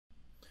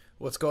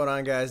What's going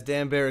on, guys?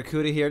 Dan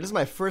Barracuda here. This is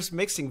my first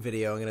mixing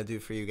video I'm going to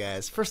do for you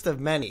guys. First of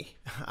many,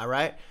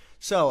 alright?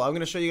 So, I'm going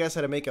to show you guys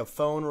how to make a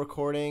phone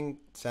recording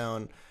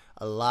sound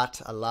a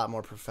lot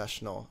more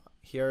professional.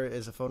 Here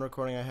is a phone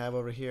recording I have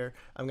over here.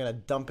 I'm going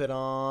to dump it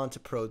on to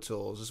Pro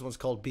Tools. This one's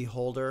called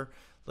Beholder,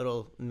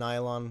 little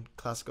nylon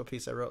classical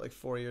piece I wrote like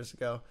 4 years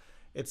ago.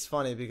 It's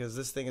funny because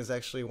this thing is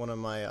actually one of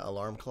my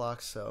alarm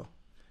clocks, so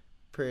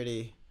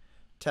pretty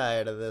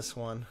tired of this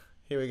one.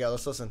 Here we go,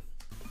 let's listen.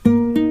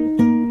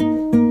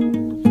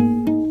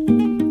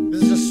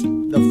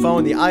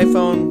 The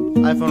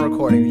iPhone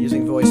recording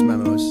using voice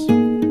memos.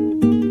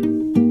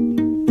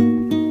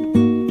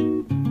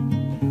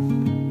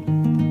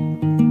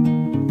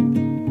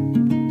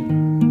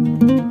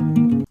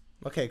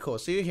 Okay, cool.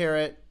 So you hear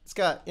it. It's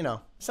got,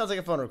 sounds like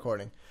a phone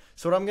recording.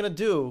 So what I'm going to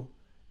do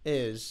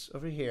is,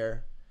 over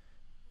here,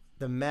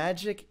 the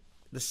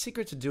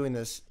secret to doing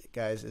this,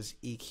 guys, is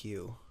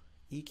EQ.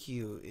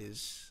 EQ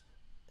is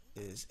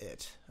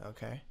it,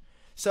 okay?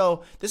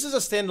 So this is a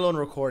standalone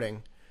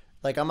recording.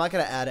 Like, I'm not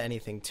going to add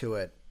anything to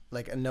it,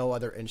 like no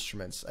other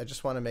instruments. I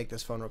just want to make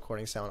this phone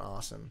recording sound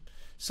awesome.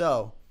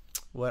 So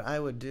what I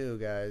would do,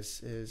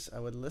 guys, is I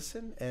would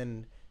listen,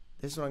 and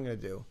this is what I'm going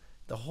to do.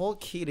 The whole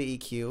key to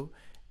EQ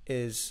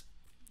is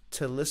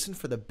to listen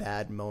for the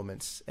bad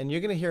moments. And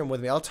you're going to hear them with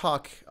me.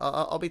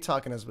 I'll be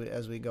talking as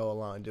we go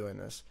along doing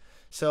this.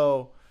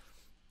 So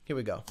here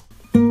we go.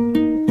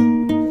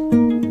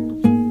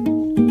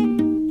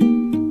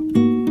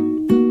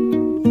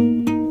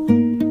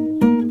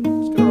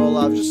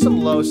 Just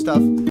some low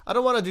stuff. I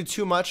don't want to do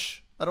too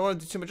much.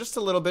 Just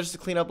a little bit, just to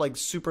clean up like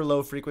super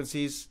low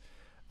frequencies.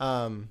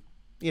 I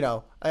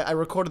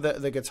recorded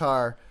the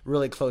guitar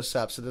really close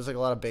up, so there's like a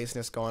lot of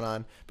bassness going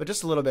on, but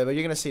just a little bit. But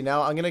you're gonna see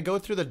now. I'm gonna go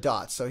through the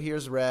dots. So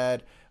here's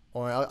red,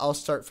 or I'll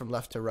start from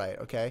left to right.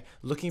 Okay,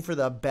 looking for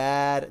the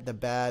bad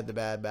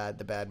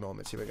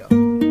moments. Here we go.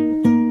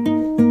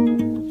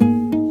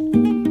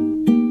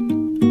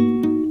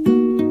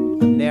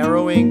 I'm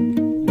narrowing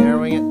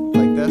it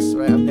like this,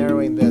 right? I'm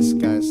narrowing this,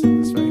 guys.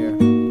 This right here.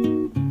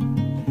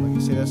 Look,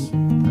 you see this?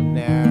 I'm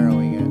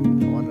narrowing it.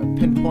 I want to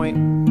pinpoint.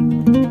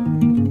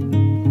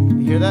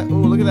 You hear that?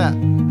 Ooh, look at that.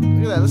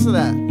 Look at that. Listen to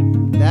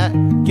that.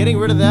 Getting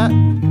rid of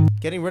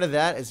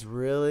that is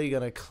really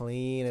gonna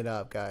clean it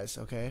up, guys.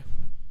 Okay?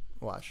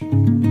 Watch. Look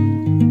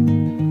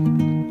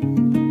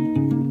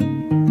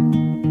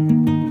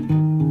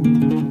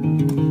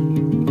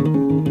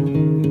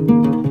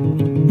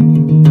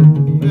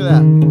at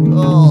that.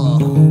 Oh.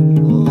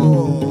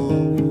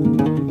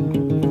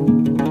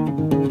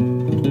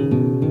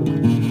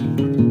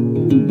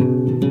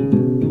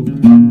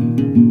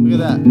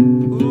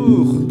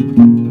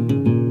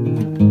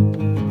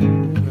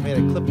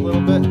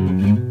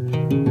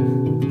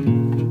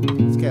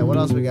 What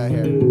else we got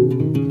here?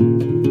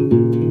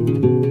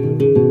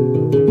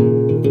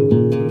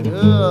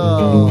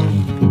 Oh.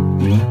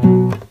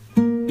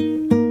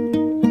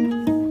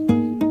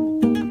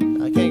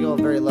 I can't go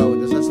very low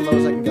with this. That's as low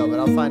as I can go, but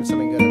I'll find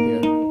something good up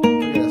here.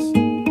 Look at this.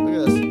 Look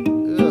at this.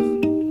 Ugh.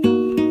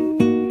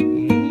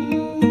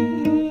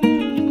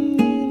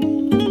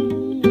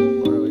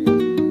 Where are we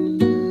going?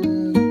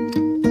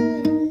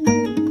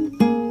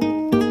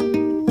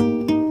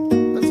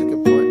 That's a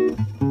good point.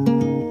 A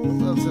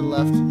little to the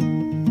left.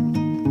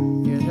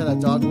 That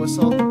dog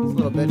whistle,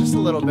 just a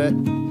little bit.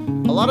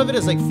 A lot of it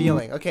is like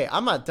feeling. Okay,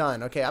 I'm not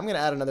done. Okay, I'm gonna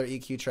add another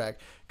EQ track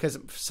because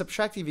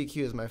subtractive EQ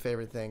is my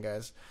favorite thing,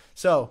 guys.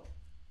 So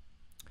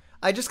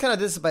I just kind of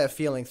did this by a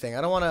feeling thing.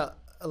 I don't want to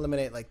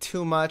eliminate like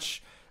too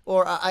much,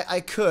 or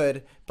I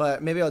could,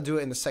 but maybe I'll do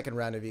it in the second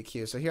round of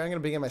EQ. So here I'm gonna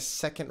begin my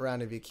second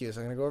round of EQ.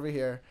 So I'm gonna go over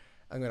here.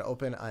 I'm gonna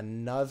open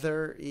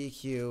another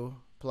EQ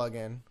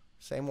plugin,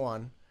 same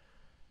one,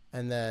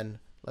 and then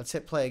let's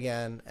hit play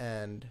again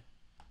and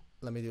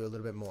let me do a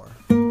little bit more.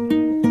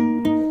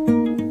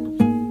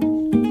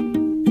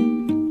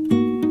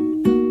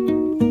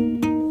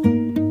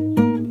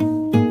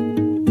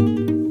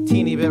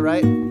 Teeny bit,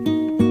 right? A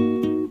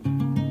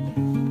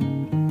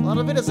lot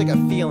of it is like a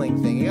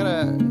feeling thing. You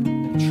gotta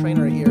train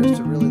our ears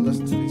to really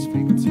listen to these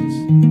frequencies.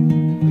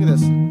 Look at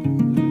this. Ooh.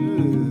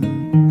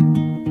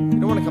 You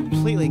don't want to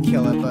completely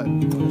kill it, but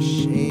you want to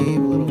shave a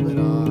little bit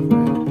off,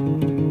 right?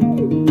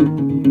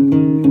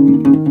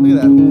 Look at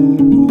that.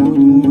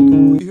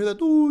 You hear that?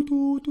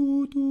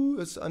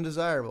 It's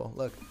undesirable.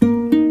 Look.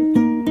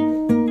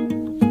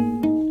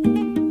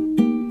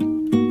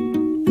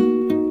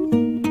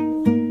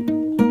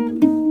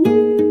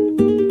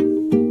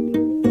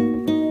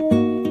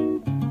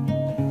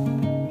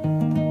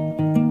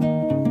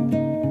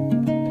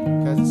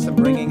 Guys, it's some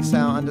ringing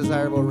sound,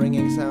 undesirable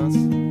ringing sounds.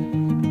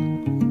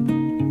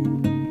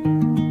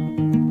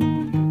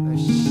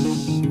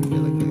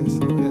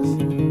 Look at this.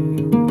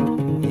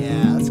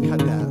 Yeah, let's cut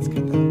that.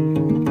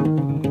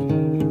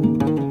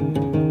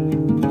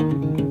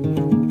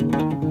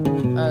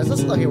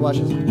 Let's look at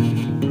watches.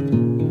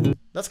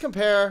 Let's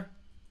compare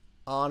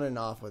on and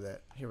off with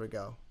it. Here we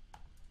go.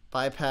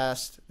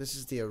 Bypassed. This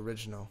is the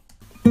original.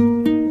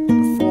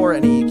 Before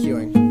any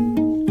EQing.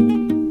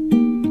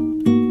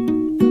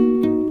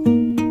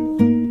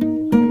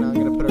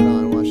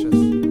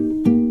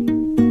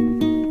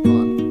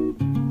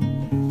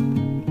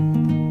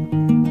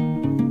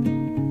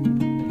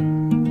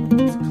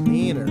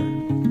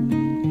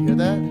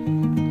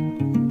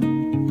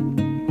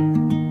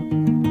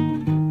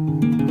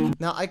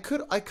 Now I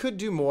could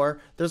do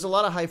more. There's a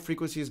lot of high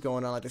frequencies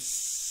going on, like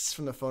this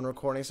from the phone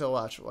recording. So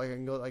watch, I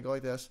go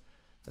like this.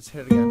 Let's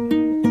hit it again.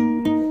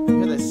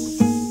 Hear this?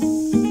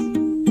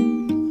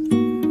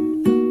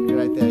 You're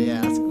right there.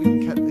 Yeah, we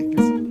can cut.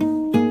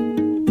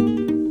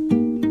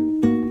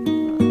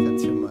 Cut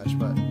too much,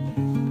 but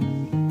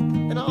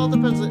it all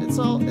depends. It's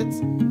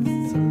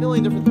a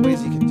million different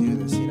ways you can do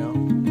this, you know.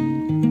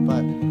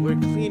 But we're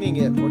cleaning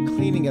it.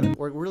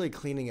 We're really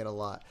cleaning it a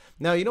lot.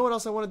 Now, you know what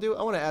else I want to do?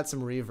 I want to add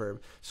some reverb.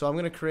 So I'm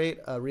going to create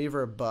a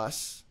reverb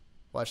bus.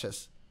 Watch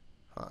this.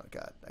 Oh,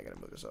 God. I got to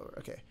move this over.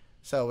 Okay.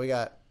 So we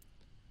got...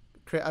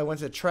 I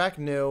went to track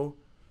new,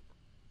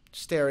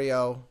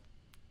 stereo,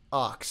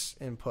 aux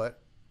input.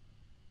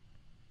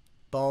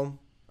 Boom.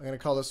 I'm going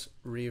to call this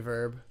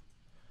reverb.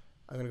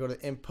 I'm going to go to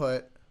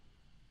input.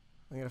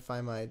 I'm going to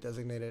find my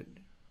designated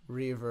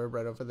reverb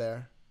right over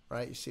there.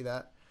 Right? You see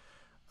that?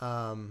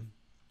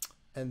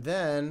 And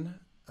then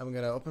I'm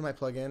going to open my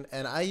plugin,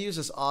 and I use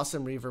this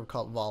awesome reverb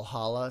called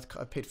Valhalla.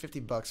 I paid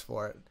 $50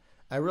 for it.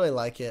 I really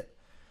like it.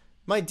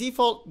 My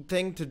default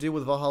thing to do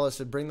with Valhalla is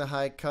to bring the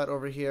high cut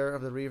over here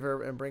of the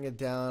reverb and bring it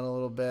down a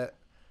little bit,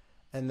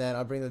 and then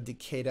I'll bring the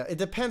decay down. It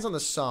depends on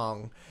the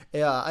song.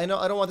 Yeah, I know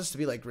I don't want this to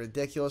be like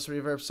ridiculous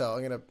reverb, so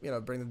I'm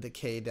gonna bring the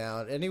decay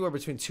down anywhere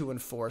between 2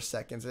 and 4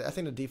 seconds. I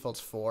think the default's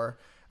 4.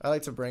 I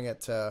like to bring it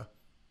to,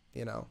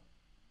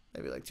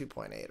 maybe like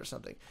 2.8 or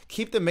something.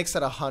 Keep the mix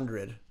at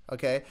 100,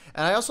 okay?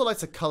 And I also like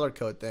to color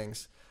code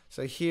things.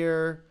 So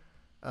here,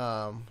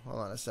 hold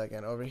on a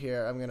second. Over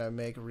here, I'm gonna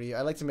make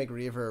I like to make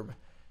reverb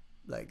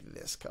like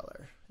this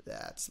color.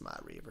 That's my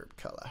reverb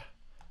color.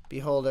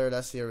 Beholder,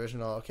 that's the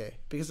original. Okay,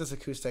 because it's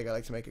acoustic, I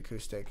like to make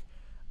acoustic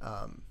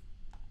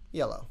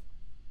yellow.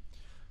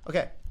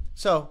 Okay,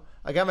 so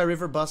I got my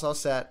reverb bus all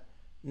set.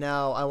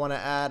 Now I want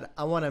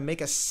to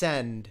make a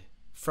send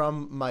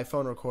from my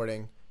phone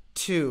recording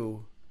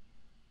to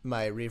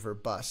my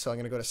reverb bus. So I'm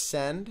going to go to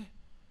send,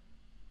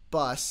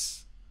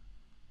 bus,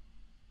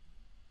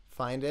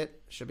 find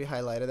it, should be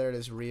highlighted, there it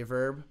is,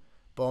 reverb,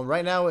 boom.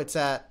 Right now it's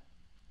at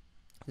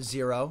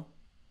 0,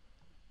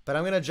 but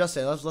I'm going to adjust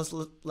it.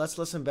 Let's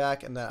listen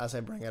back, and as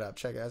I bring it up,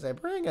 check it, as I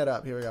bring it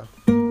up, here we go.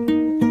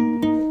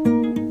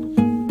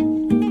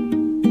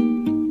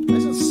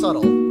 Nice and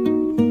subtle.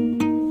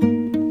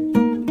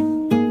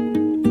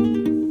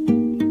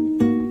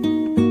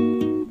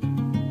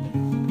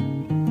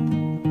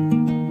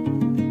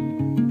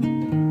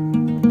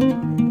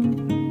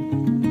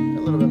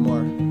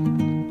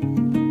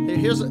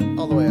 Here's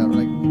all the way out,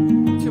 like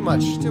too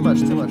much.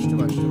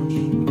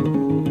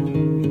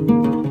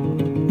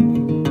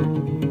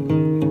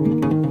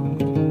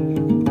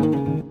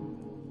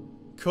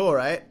 Cool,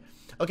 right?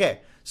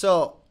 Okay,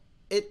 so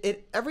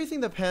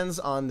everything depends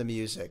on the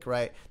music,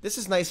 right? This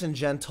is nice and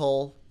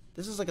gentle.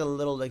 This is like a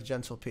little like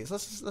gentle piece.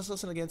 Let's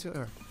listen again to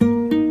it.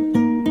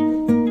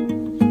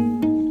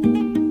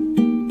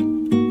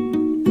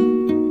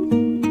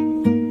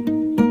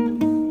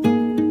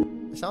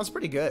 It sounds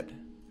pretty good.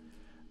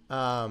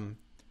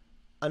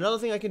 Another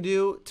thing I can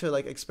do to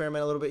like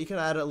experiment a little bit, you can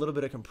add a little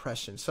bit of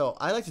compression. So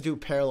I like to do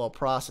parallel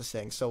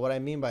processing. So what I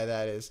mean by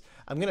that is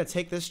I'm going to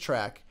take this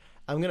track,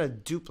 I'm going to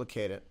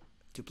duplicate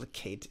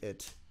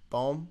it,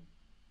 boom.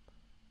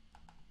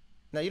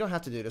 Now you don't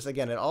have to do this.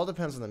 Again, it all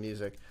depends on the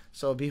music.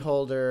 So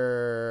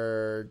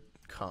beholder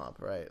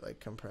comp, right? Like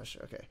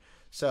compression. Okay.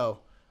 So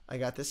I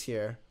got this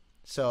here.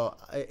 So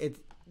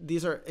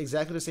these are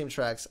exactly the same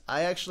tracks.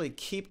 I actually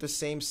keep the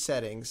same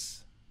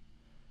settings.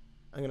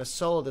 I'm going to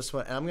solo this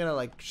one, and I'm going to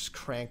like just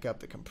crank up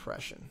the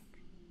compression.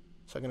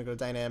 So I'm going to go to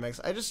dynamics.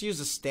 I just use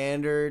the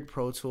standard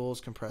Pro Tools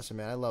compressor,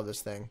 man. I love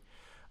this thing.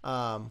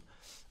 I'll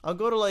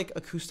go to like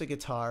acoustic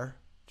guitar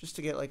just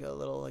to get like a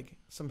little like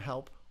some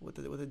help with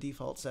the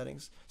default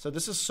settings. So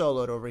this is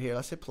soloed over here.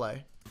 Let's hit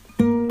play.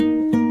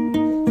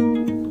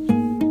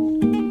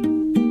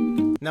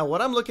 Now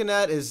what I'm looking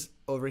at is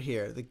over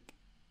here.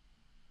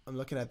 I'm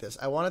looking at this.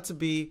 I want it to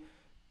be,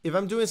 if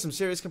I'm doing some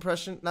serious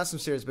compression, not some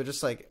serious, but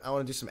just like I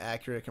want to do some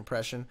accurate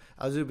compression,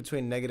 I'll do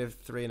between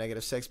 -3 and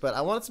 -6. But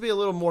I want it to be a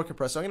little more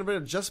compressed. So I'm going to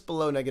bring it just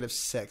below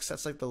 -6.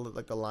 That's like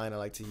the line I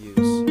like to use.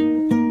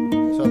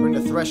 So I'll bring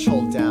the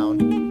threshold down.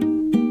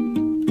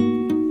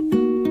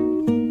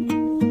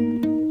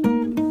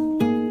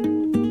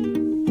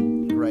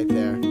 Right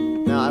there.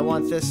 Now I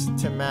want this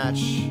to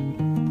match.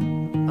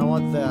 I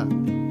want the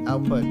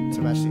output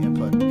to match the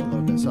input a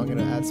little bit. So I'm going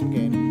to add some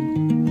gain.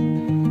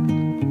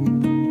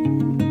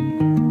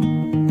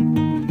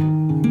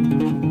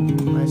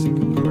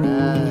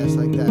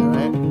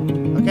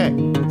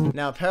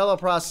 Now, parallel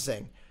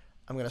processing.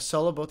 I'm going to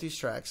solo both these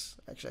tracks.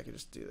 Actually, I could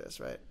just do this,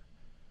 right?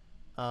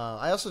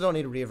 I also don't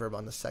need reverb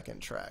on the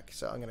second track,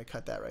 so I'm going to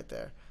cut that right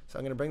there. So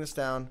I'm going to bring this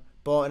down,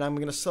 boom, and I'm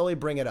going to slowly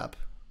bring it up.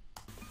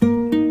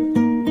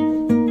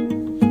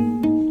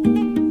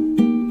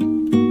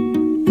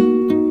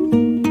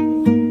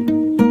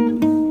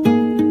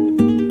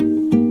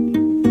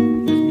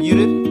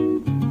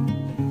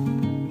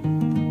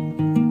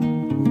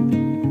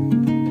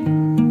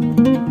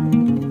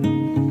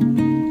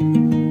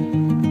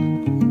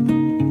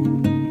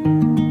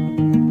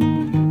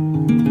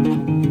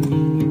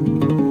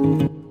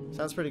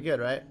 sounds pretty good,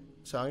 right?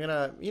 So I'm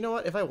gonna, you know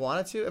what? If I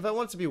wanted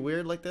to be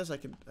weird like this, I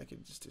could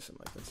just do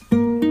something like this.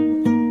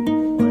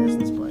 Why isn't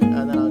this playing?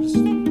 And then I'll just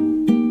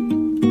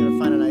gotta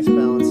find a nice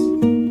balance.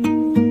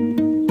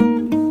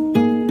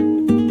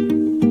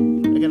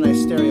 Make a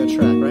nice stereo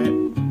track, right?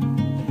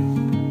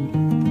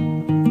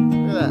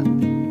 Look at that.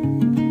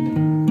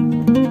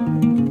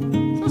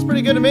 Sounds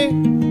pretty good to me.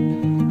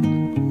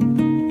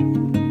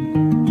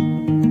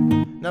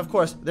 Now, of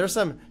course, there's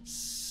some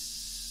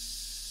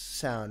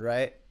sound,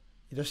 right?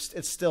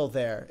 It's still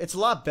there. It's a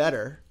lot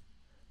better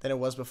than it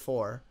was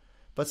before.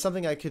 But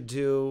something I could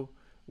do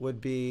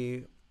would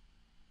be,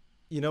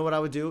 you know what I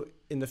would do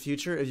in the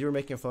future if you were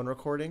making a phone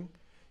recording?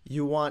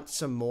 You want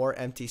some more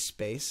empty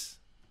space.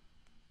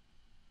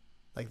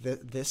 Like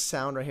this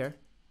sound right here?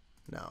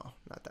 No,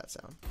 not that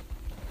sound.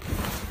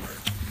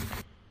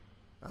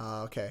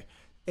 Okay.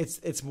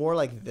 It's more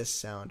like this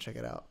sound. Check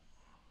it out.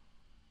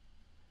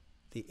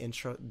 The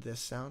intro,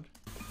 this sound.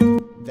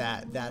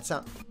 That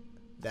sound.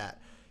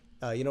 That.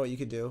 You know what you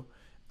could do?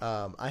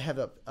 I have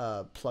a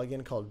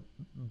plugin called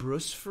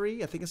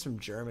Brusfree. I think it's from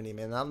Germany,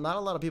 man. Not a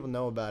lot of people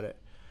know about it,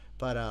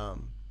 but I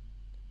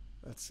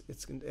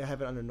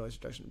have it under noise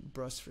reduction.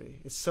 Brusfree.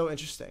 It's so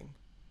interesting.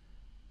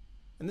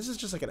 And this is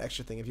just like an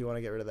extra thing if you want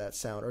to get rid of that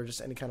sound or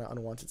just any kind of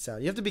unwanted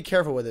sound. You have to be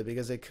careful with it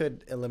because it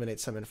could eliminate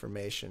some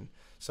information.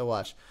 So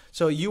watch.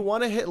 So you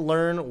want to hit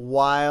learn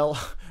while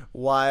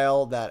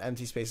that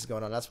empty space is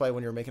going on. That's why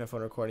when you're making a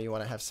phone recording, you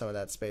want to have some of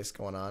that space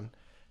going on.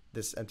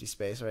 This empty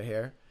space right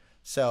here.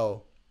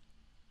 So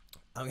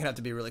I'm gonna have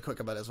to be really quick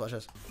about this. Watch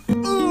this.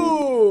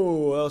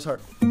 Ooh, that was hard.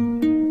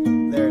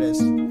 There it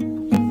is.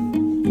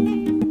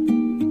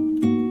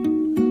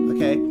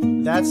 Okay,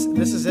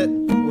 this is it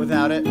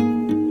without it.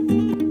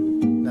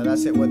 Now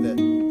that's it with it.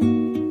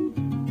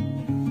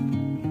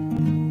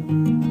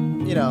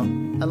 You know,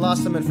 I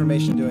lost some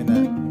information doing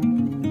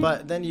that.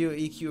 But then you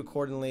EQ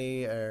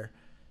accordingly, or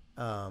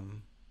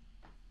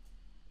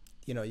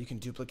you know, you can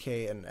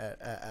duplicate and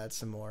add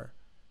some more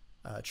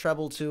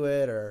treble to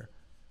it, or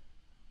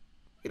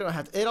you don't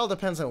have to. It all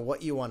depends on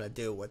what you want to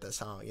do with the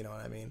song, you know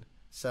what I mean?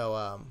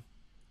 So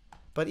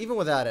but even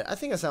without it, I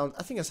think it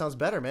sounds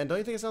better, man. Don't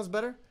you think it sounds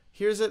better?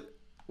 Here's it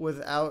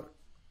without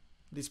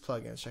these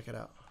plugins. Check it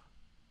out.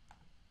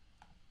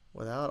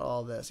 Without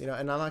all this, you know,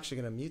 and I'm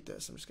actually going to mute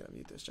this. I'm just going to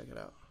mute this. Check it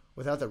out.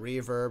 Without the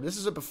reverb. This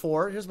is a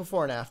before. Here's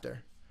before and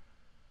after.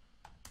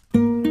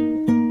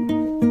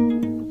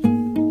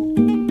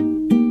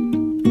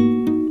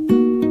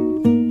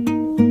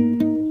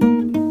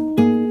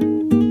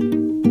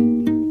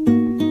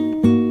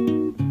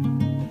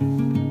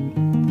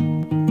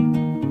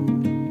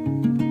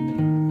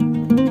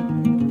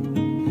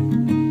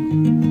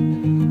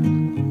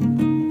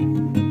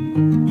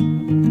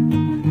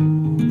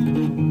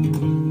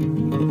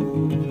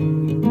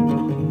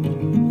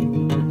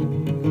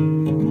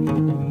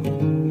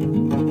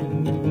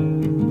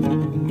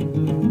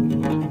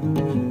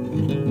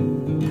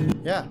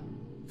 Yeah,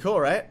 cool,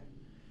 right?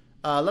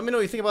 Let me know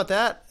what you think about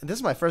that. This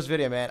is my first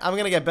video, man. I'm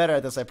gonna get better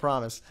at this, I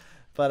promise.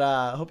 But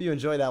I hope you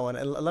enjoyed that one.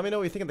 And let me know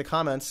what you think in the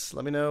comments.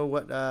 Let me know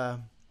what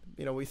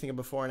you know, what you think of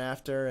before and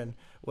after, and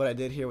what I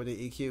did here with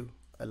the EQ.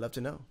 I'd love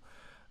to know.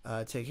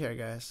 Take care,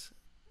 guys.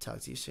 Talk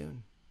to you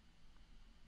soon.